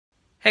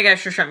Hey guys,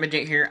 Short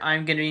Midget here.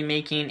 I'm going to be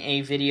making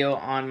a video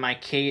on my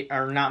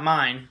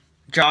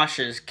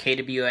Josh's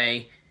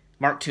KWA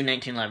Mark II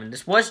 1911.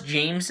 This was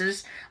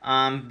James's,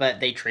 but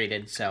they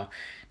traded, so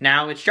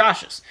now it's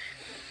Josh's.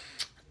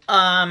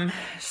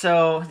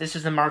 So this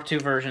is the Mark II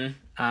version.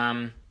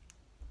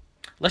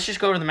 Let's just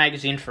go over the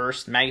magazine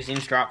first. The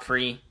magazine's drop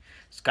free.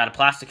 It's got a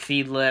plastic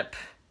feed lip,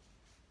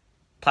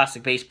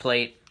 plastic base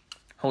plate,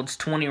 holds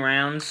 20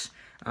 rounds,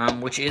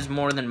 which is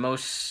more than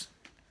most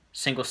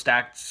single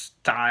stacked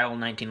style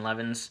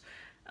 1911s.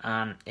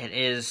 It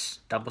is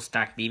double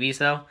stacked BBs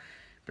though,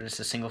 but it's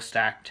a single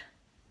stacked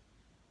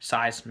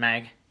size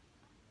mag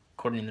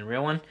according to the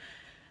real one.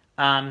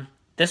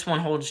 This one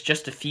holds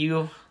just a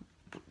few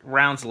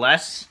rounds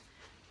less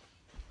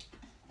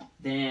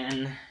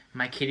than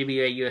my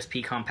KWA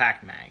USP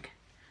compact mag,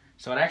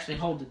 so it actually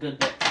holds a good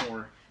bit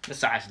for the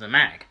size of the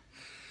mag.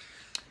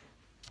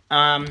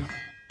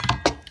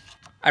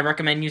 I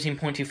recommend using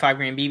 0.25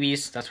 gram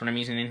BBs. That's what I'm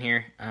using in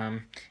here.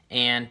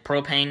 And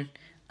propane.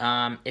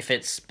 If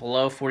it's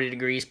below 40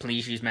 degrees,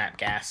 please use MAP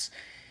gas.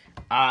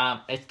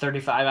 It's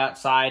 35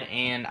 outside,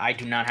 and I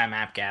do not have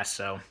MAP gas,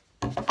 so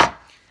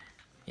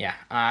yeah.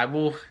 I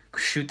will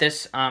shoot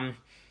this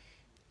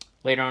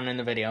later on in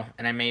the video,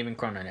 and I may even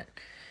chrono it.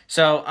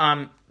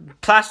 So,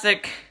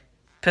 plastic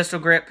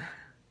pistol grip.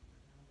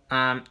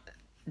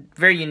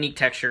 Very unique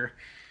texture.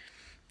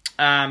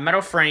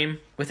 Metal frame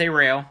with a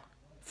rail.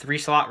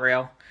 3-slot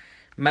rail,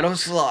 metal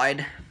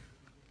slide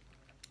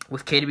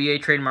with KWA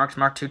trademarks,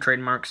 Mark II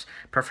trademarks,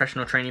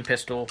 professional training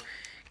pistol,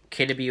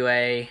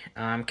 KWA,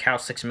 Cal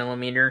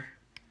 6mm.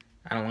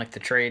 I don't like the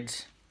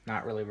trades,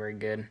 not really very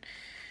good.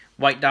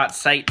 White dot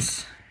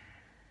sights,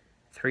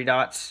 3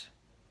 dots.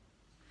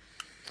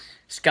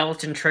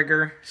 Skeleton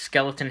trigger,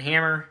 skeleton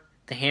hammer.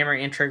 The hammer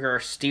and trigger are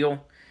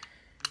steel.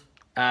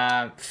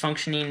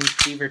 Functioning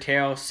beaver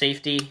tail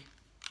safety,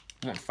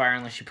 won't fire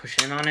unless you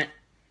push in on it.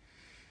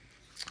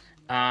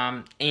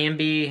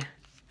 AMB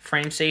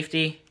frame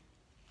safety.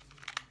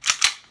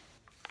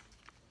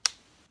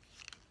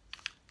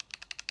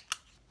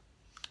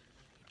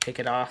 Take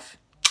it off.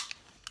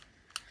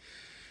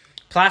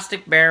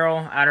 Plastic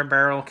barrel, outer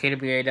barrel.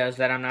 KWA does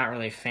that. I'm not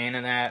really a fan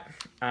of that.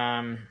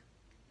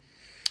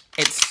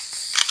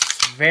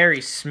 It's very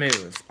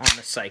smooth on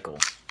the cycle.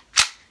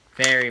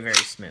 Very, very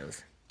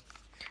smooth.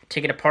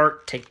 Take it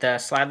apart. Take the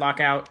slide lock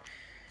out.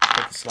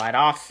 Take the slide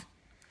off.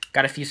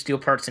 Got a few steel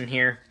parts in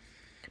here.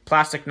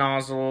 Plastic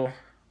nozzle,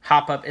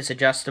 hop-up is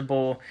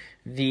adjustable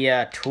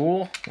via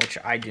tool, which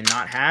I do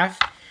not have.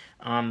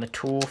 The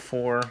tool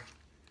for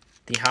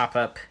the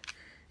hop-up,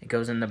 it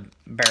goes in the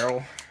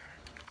barrel,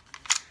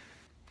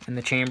 in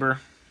the chamber.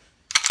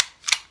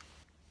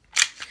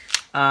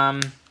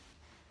 Again,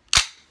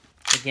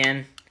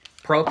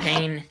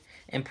 propane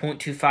and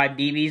 .25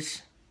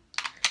 BBs.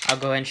 I'll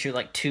go ahead and shoot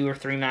like 2 or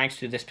 3 mags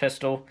through this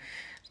pistol.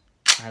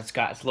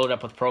 It's loaded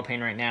up with propane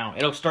right now.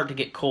 It'll start to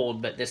get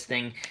cold, but this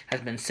thing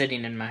has been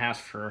sitting in my house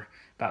for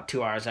about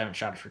 2 hours. I haven't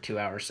shot it for 2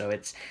 hours, so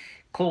it's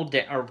cold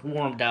or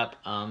warmed up,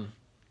 and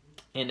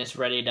it's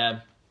ready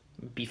to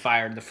be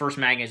fired. The first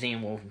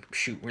magazine will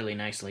shoot really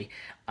nicely.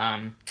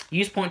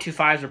 Use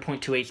 .25s or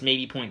 .28s,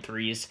 maybe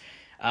 .3s.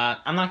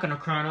 I'm not going to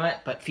chrono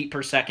it, but feet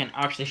per second.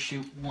 I'll actually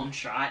shoot 1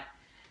 shot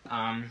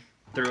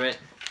through it,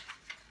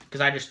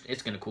 because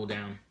it's going to cool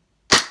down.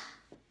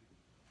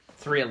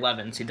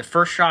 311. See, the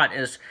first shot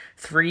is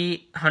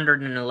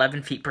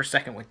 311 feet per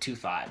second with 2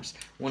 5s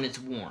when it's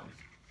warm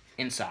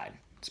inside.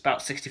 It's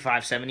about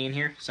 65, 70 in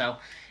here, so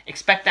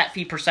expect that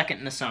feet per second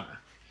in the summer.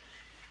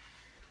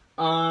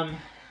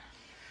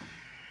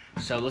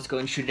 So let's go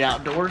and shoot it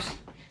outdoors,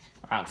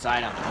 or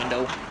outside, out the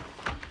window.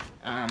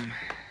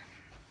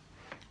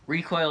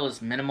 Recoil is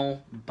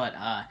minimal, but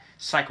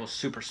cycle's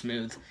super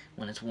smooth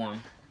when it's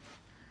warm.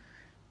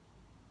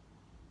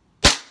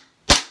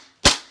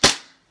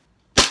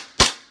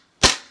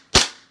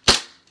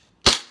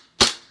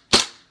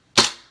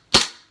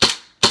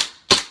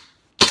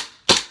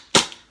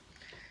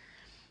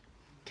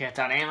 Cat's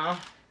out ammo.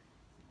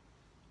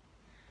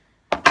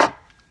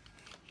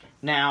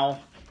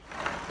 Now,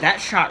 that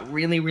shot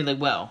really, really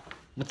well.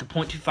 With the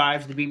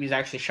 .25s, the BBs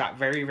actually shot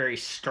very, very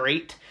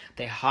straight.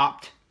 They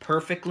hopped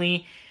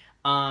perfectly.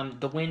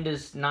 The wind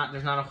is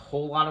there's not a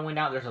whole lot of wind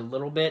out. There's a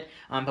little bit.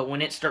 But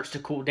when it starts to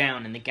cool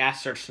down and the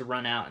gas starts to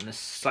run out and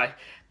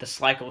the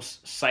cycle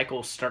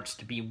starts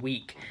to be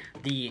weak,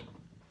 the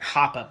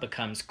hop-up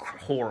becomes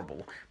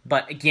horrible.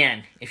 But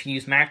again, if you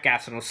use MAP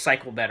gas, it'll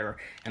cycle better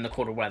in the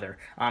colder weather.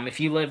 If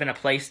you live in a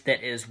place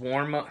that is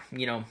warm,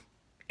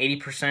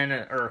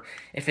 80%, or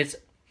if it's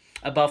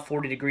above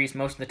 40 degrees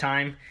most of the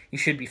time, you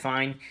should be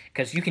fine,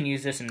 because you can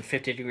use this in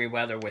 50-degree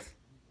weather with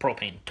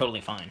propane,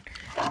 totally fine.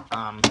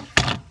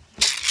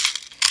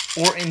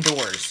 Or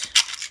indoors.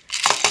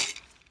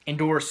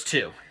 Indoors,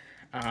 too.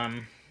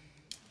 If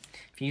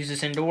you use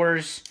this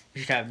indoors,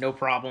 you should have no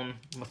problem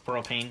with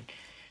propane.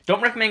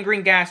 Don't recommend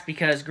green gas,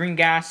 because green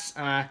gas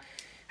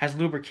has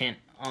lubricant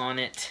in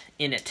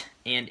it,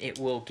 and it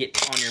will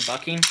get on your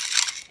bucking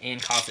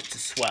and cause it to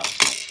swell.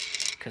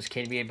 because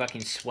KWA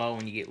buckings swell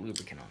when you get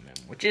lubricant on them,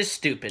 which is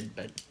stupid,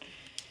 but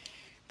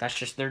that's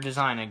just their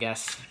design, I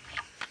guess.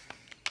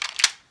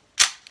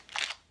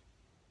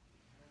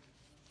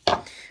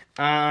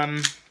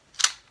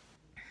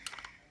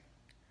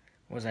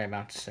 What was I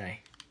about to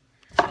say?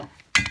 Put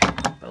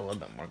a little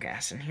bit more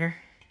gas in here.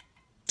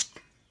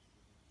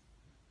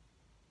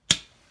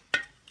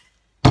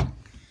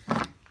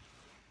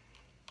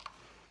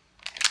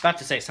 About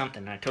to say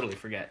something, and I totally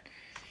forget.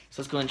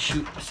 So let's go ahead and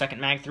shoot a second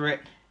mag through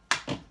it.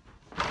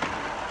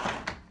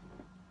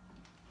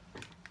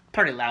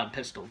 Pretty loud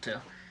pistol, too.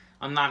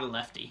 I'm not a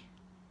lefty.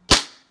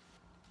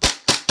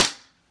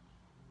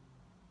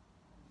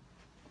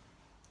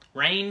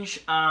 Range,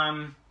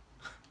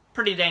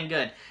 pretty dang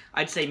good.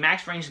 I'd say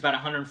max range is about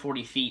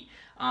 140 feet.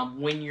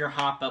 When you're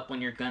hop up, when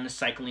you're gun is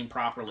cycling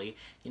properly.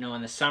 You know,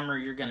 in the summer,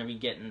 you're going to be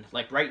getting,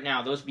 like right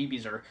now, those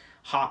BBs are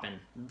hopping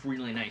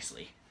really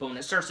nicely. But when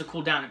it starts to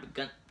cool down, it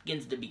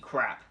begins to be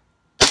crap.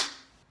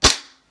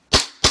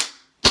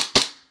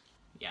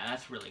 Yeah,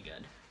 that's really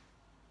good.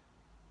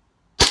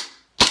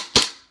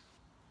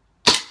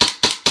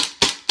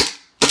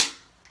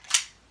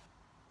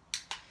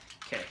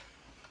 Okay.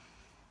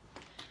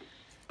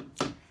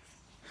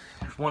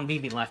 There's one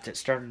BB left that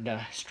started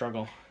to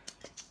struggle.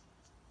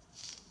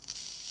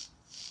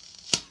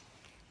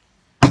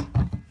 Let's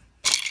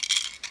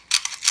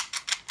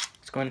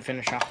go ahead and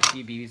finish off the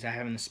few BBs I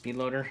have in the speed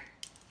loader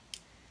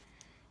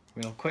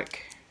real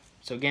quick.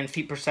 So again,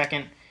 feet per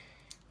second.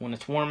 When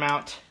it's warm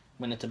out,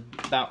 when it's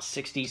about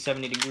 60,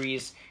 70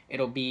 degrees,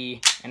 it'll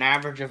be an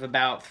average of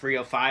about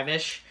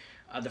 305-ish.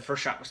 The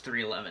first shot was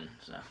 311,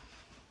 so.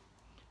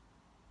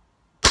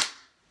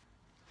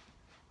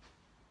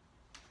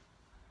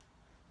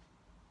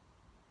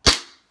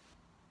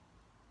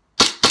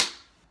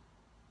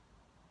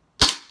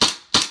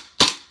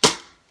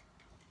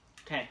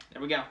 Okay,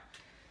 there we go.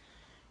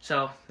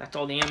 So, that's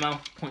all the ammo.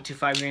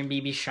 .25 grain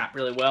BB, shot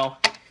really well.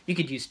 You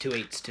could use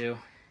 2.8s too.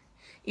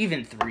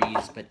 Even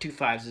 3s, but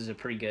 2.5s is a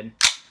pretty good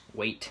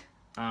weight.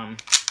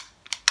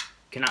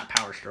 Cannot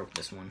power stroke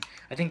this one.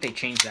 I think they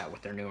changed that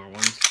with their newer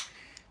ones.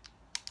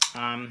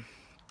 So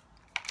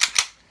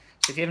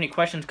if you have any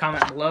questions,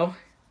 comment below.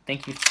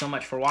 Thank you so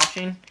much for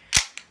watching.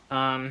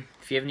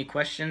 If you have any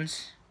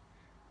questions,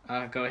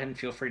 go ahead and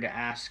feel free to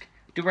ask.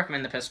 I do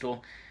recommend the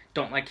pistol.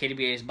 Don't like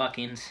KWA's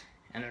buckings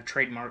and their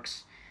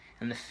trademarks.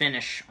 And the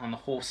finish on the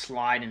whole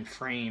slide and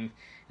frame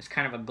is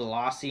kind of a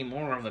glossy,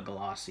 more of a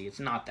glossy. It's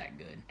not that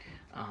good.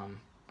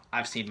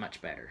 I've seen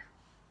much better.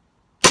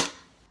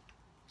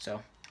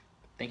 So,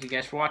 thank you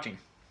guys for watching.